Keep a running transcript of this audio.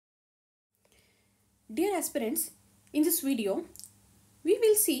Dear aspirants, in this video, we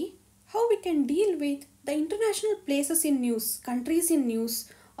will see how we can deal with the international places in news, countries in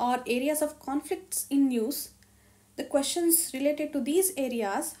news, or areas of conflicts in news. The questions related to these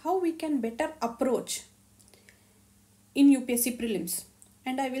areas, how we can better approach in UPSC prelims.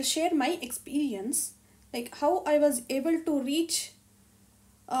 And I will share my experience, like how I was able to reach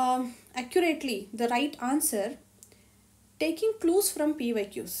accurately the right answer, taking clues from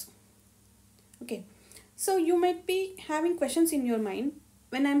PYQs. Okay. So you might be having questions in your mind.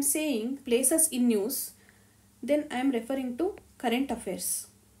 When I'm saying places in news, then I'm referring to current affairs.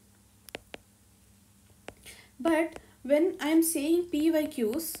 But when I'm saying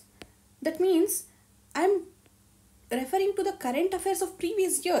PYQs, that means I'm referring to the current affairs of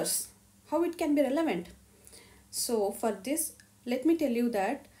previous years, how it can be relevant. So for this, let me tell you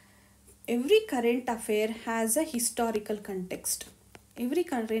that every current affair has a historical context. Every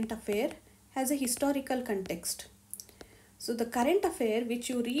current affair has a historical context. So the current affair which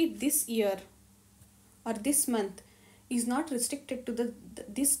you read this year or this month is not restricted to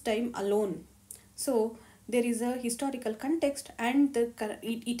this time alone. So there is a historical context, and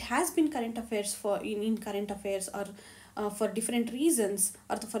it has been current affairs in current affairs or for different reasons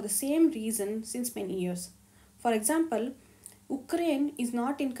or for the same reason since many years. For example, Ukraine is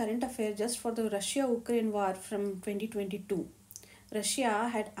not in current affairs just for the Russia-Ukraine war from 2022. Russia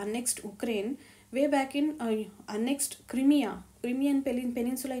had annexed Ukraine way back in annexed Crimean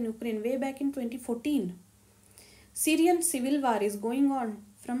Peninsula in Ukraine way back in 2014. Syrian civil war is going on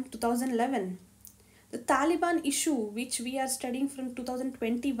from 2011. The Taliban issue, which we are studying from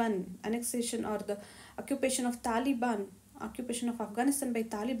 2021, annexation or the occupation of Afghanistan by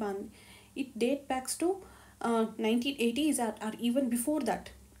Taliban, it dates back to 1980s or even before that.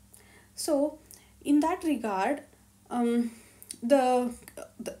 So in that regard, the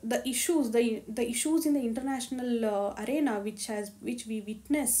issues in the international arena which we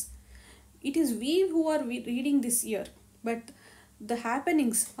witness, it is we who are reading this year, but the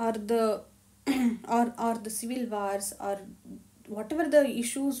happenings or the or the civil wars or whatever the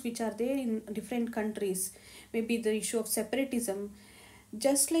issues which are there in different countries, maybe the issue of separatism,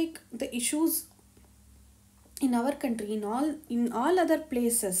 just like the issues in our country, in all other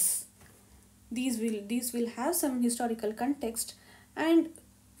places, these will have some historical context, and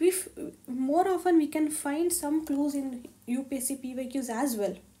more often we can find some clues in UPSC PYQs as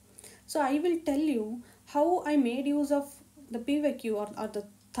well. So I will tell you how I made use of the PYQ or the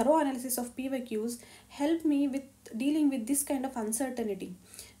thorough analysis of PYQs help me with dealing with this kind of uncertainty,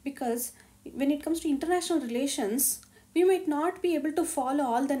 because when it comes to international relations, we might not be able to follow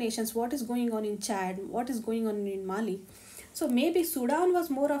all the nations, what is going on in Chad, what is going on in Mali. So maybe Sudan was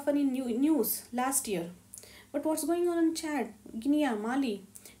more often in news last year. But what's going on in Chad, Guinea, Mali,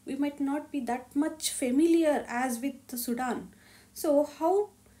 we might not be that much familiar as with Sudan. So how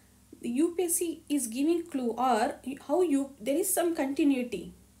UPSC is giving clue, or how there is some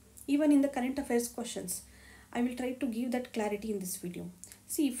continuity even in the current affairs questions. I will try to give that clarity in this video.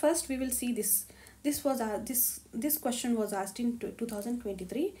 See, first we will see this. This question was asked in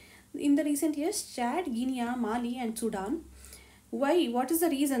 2023. In the recent years, Chad, Guinea, Mali and Sudan. Why? What is the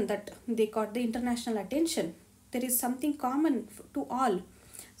reason that they got the international attention? There is something common to all.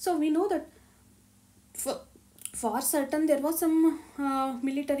 So we know that for certain there was some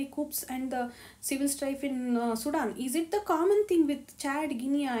military coups and the civil strife in Sudan. Is it the common thing with Chad,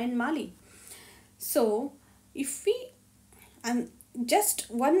 Guinea and Mali? So if we, and just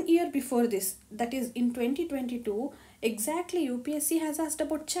 1 year before this, that is in 2022, exactly UPSC has asked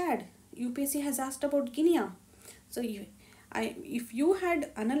about Chad, UPSC has asked about Guinea. So if you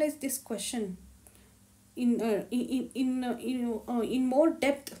had analyzed this question in more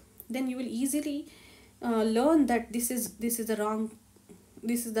depth, then you will easily learn that this is the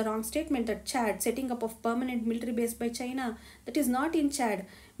wrong statement, that Chad, setting up of permanent military base by China, that is not in Chad.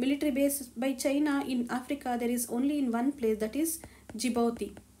 Military base by China in Africa, there is only in one place, that is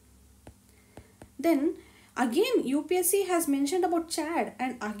Djibouti. Then again UPSC has mentioned about Chad,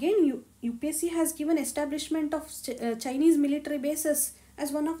 and again UPSC has given establishment of Chinese military bases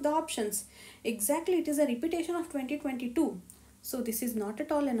as one of the options. Exactly, it is a repetition of 2022. So this is not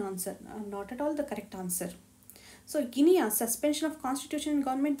at all an answer, not at all the correct answer. So Guinea, suspension of constitution and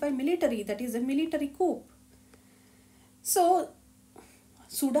government by military, that is a military coup. So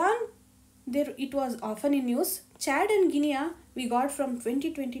Sudan, there it was often in news. Chad and Guinea we got from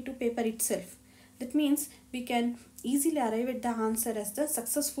 2022 paper itself. That means we can easily arrive at the answer as the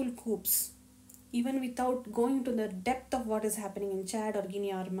successful coups, even without going to the depth of what is happening in Chad or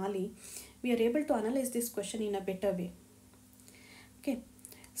Guinea or Mali. We are able to analyze this question in a better way. Okay,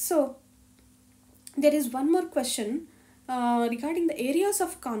 so there is one more question regarding the areas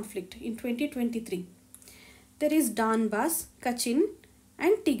of conflict in 2023. There is Donbass, Kachin,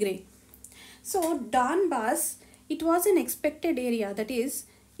 and Tigray. So Donbass, it was an expected area, that is,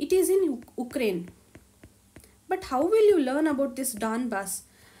 it is in Ukraine. But how will you learn about this Donbass?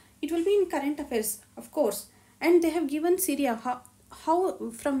 It will be in current affairs, of course. And they have given Syria.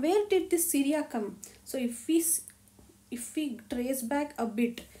 How from where did this Syria come? So if we trace back a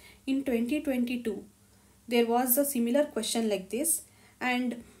bit, in 2022, there was a similar question like this,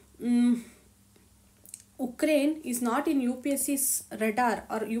 and Ukraine is not in UPSC's radar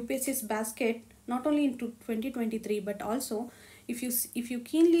or UPSC's basket, not only in 2023, but also if you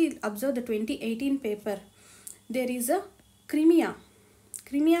keenly observe the 2018 paper, there is a Crimea.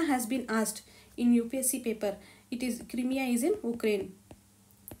 Crimea has been asked in UPSC paper. Crimea is in Ukraine.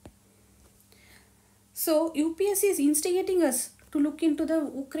 So UPSC is instigating us to look into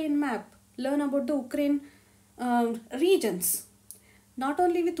the Ukraine map, learn about the Ukraine regions. Not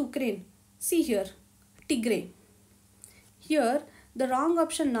only with Ukraine. See here, Tigray. Here, the wrong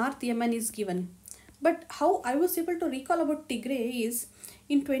option North Yemen is given. But how I was able to recall about Tigray is,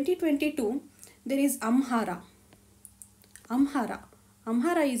 in 2022, there is Amhara.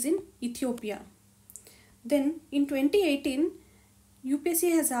 Amhara is in Ethiopia. Then in 2018,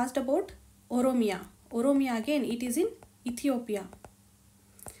 UPSC has asked about Oromia. Oromia again, it is in Ethiopia.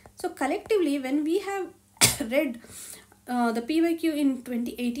 So collectively, when we have read the PYQ in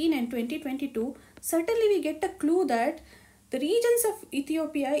 2018 and 2022, certainly we get a clue that the regions of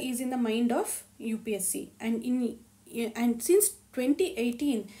Ethiopia is in the mind of UPSC. And since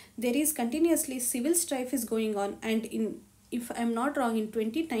 2018, there is continuously civil strife is going on. And if I am not wrong, in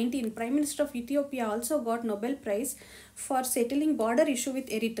 2019, Prime Minister of Ethiopia also got Nobel Prize for settling border issue with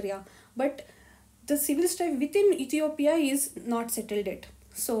Eritrea. But the civil strife within Ethiopia is not settled yet.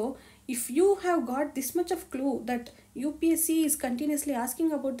 So if you have got this much of clue that UPSC is continuously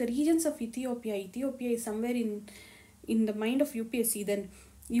asking about the regions of Ethiopia is somewhere in the mind of UPSC, then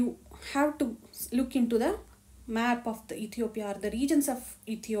you have to look into the map of the Ethiopia or the regions of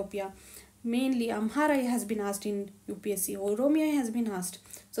Ethiopia. Mainly Amhara has been asked in UPSC, Oromia has been asked.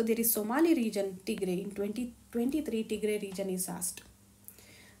 So there is Somali region, Tigray. In 2023, Tigray region is asked.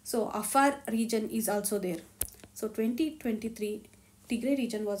 So Afar region is also there. So 2023, Tigray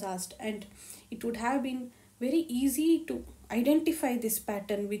region was asked, and it would have been very easy to identify this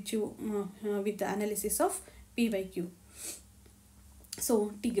pattern with the analysis of PYQ.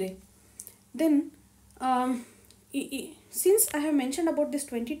 So Tigray. Then since I have mentioned about this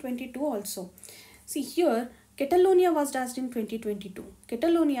 2022 also, see here, Catalonia was asked in 2022.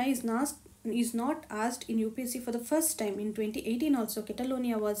 Catalonia is not asked in UPSC for the first time. In 2018 also,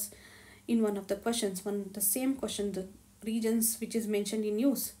 Catalonia was in one of the questions, the same question, the regions which is mentioned in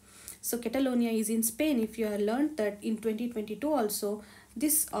news. So Catalonia is in Spain. If you have learned that in 2022 also,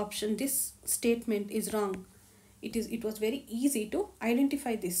 this statement is wrong. It was very easy to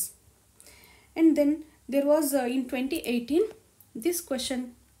identify this. And then there was in 2018 this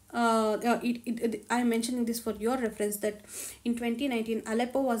question. I am mentioning this for your reference, that in 2018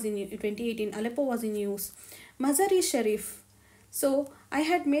 Aleppo was in news. Mazar-e Sharif. So I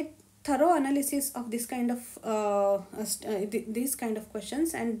had made thorough analysis of this kind of these kind of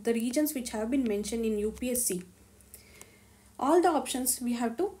questions and the regions which have been mentioned in UPSC. All the options we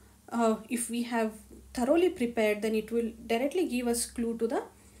have to, if we have thoroughly prepared, then it will directly give us clue to the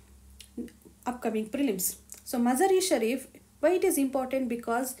upcoming prelims. So Mazar-e Sharif, why it is important?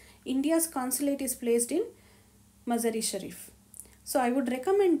 Because India's consulate is placed in Mazar-e Sharif. So I would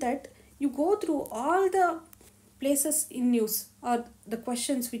recommend that you go through all the places in news or the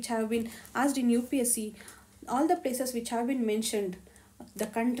questions which have been asked in UPSC, all the places which have been mentioned, the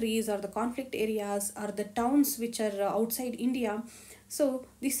countries or the conflict areas or the towns which are outside India. So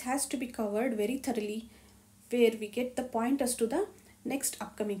this has to be covered very thoroughly, where we get the pointers to the next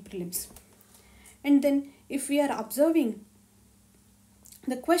upcoming prelims. And then if we are observing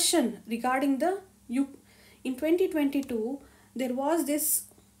the question regarding in 2022, there was this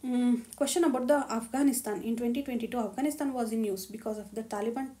question about the Afghanistan. In 2022, Afghanistan was in news because of the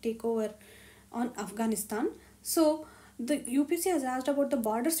Taliban takeover on Afghanistan. So the UPSC has asked about the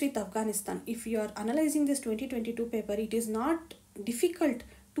borders with Afghanistan. If you are analyzing this 2022 paper, it is not difficult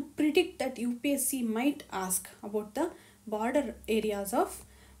to predict that UPSC might ask about the border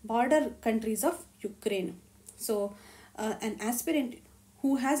countries of Ukraine. So an aspirant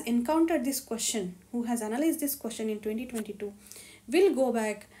who has encountered this question, who has analyzed this question in 2022, will go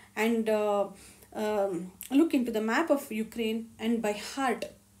back and look into the map of Ukraine and by heart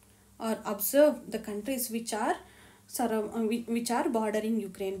or observe the countries which are which are bordering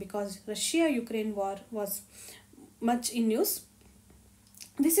Ukraine, because Russia-Ukraine war was much in news.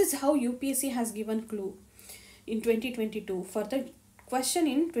 This is how UPSC has given clue in 2022 for the question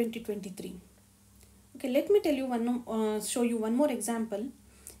in 2023. Okay, let me tell you show you one more example.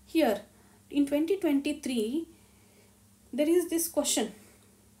 Here in 2023, there is this question: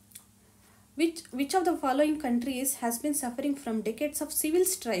 which of the following countries has been suffering from decades of civil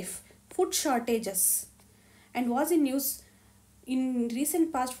strife, food shortages, and was in news in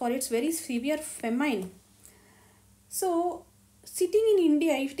recent past for its very severe famine? So, sitting in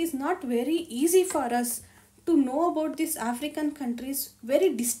India, it is not very easy for us to know about these African countries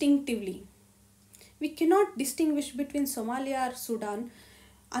very distinctively. We cannot distinguish between Somalia or Sudan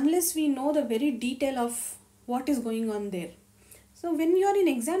unless we know the very detail of what is going on there. So when you are in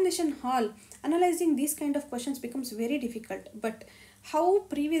examination hall, analyzing these kind of questions becomes very difficult. But how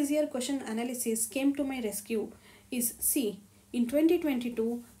previous year question analysis came to my rescue is, see, in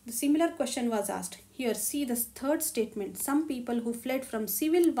 2022, the similar question was asked. Here, see the third statement. Some people who fled from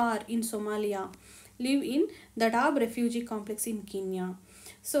civil war in Somalia live in Dadaab refugee complex in Kenya.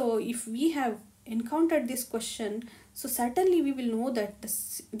 So if we have encountered this question, so certainly we will know that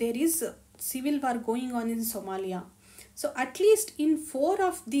there is a civil war going on in Somalia. So at least in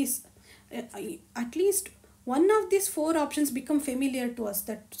at least one of these four options become familiar to us.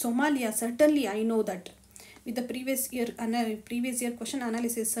 That Somalia, certainly I know that with the previous year question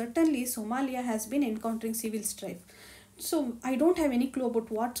analysis, certainly Somalia has been encountering civil strife. So I don't have any clue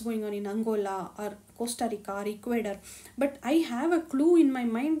about what's going on in Angola or Costa Rica or Ecuador, but I have a clue in my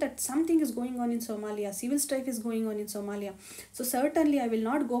mind that something is going on in Somalia, civil strife is going on in Somalia. So certainly I will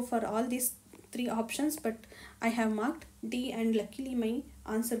not go for all these three options, but I have marked D, and luckily my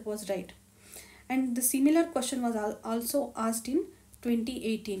answer was right. And the similar question was also asked in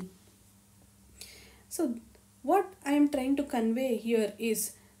 2018. So what I am trying to convey here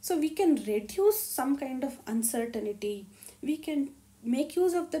is, so we can reduce some kind of uncertainty. We can make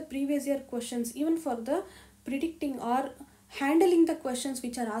use of the previous year questions even for the predicting or handling the questions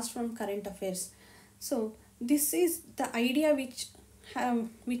which are asked from current affairs. So this is the idea which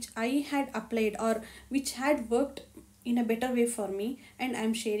I had applied, or which had worked in a better way for me, and I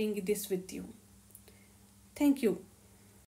am sharing this with you. Thank you.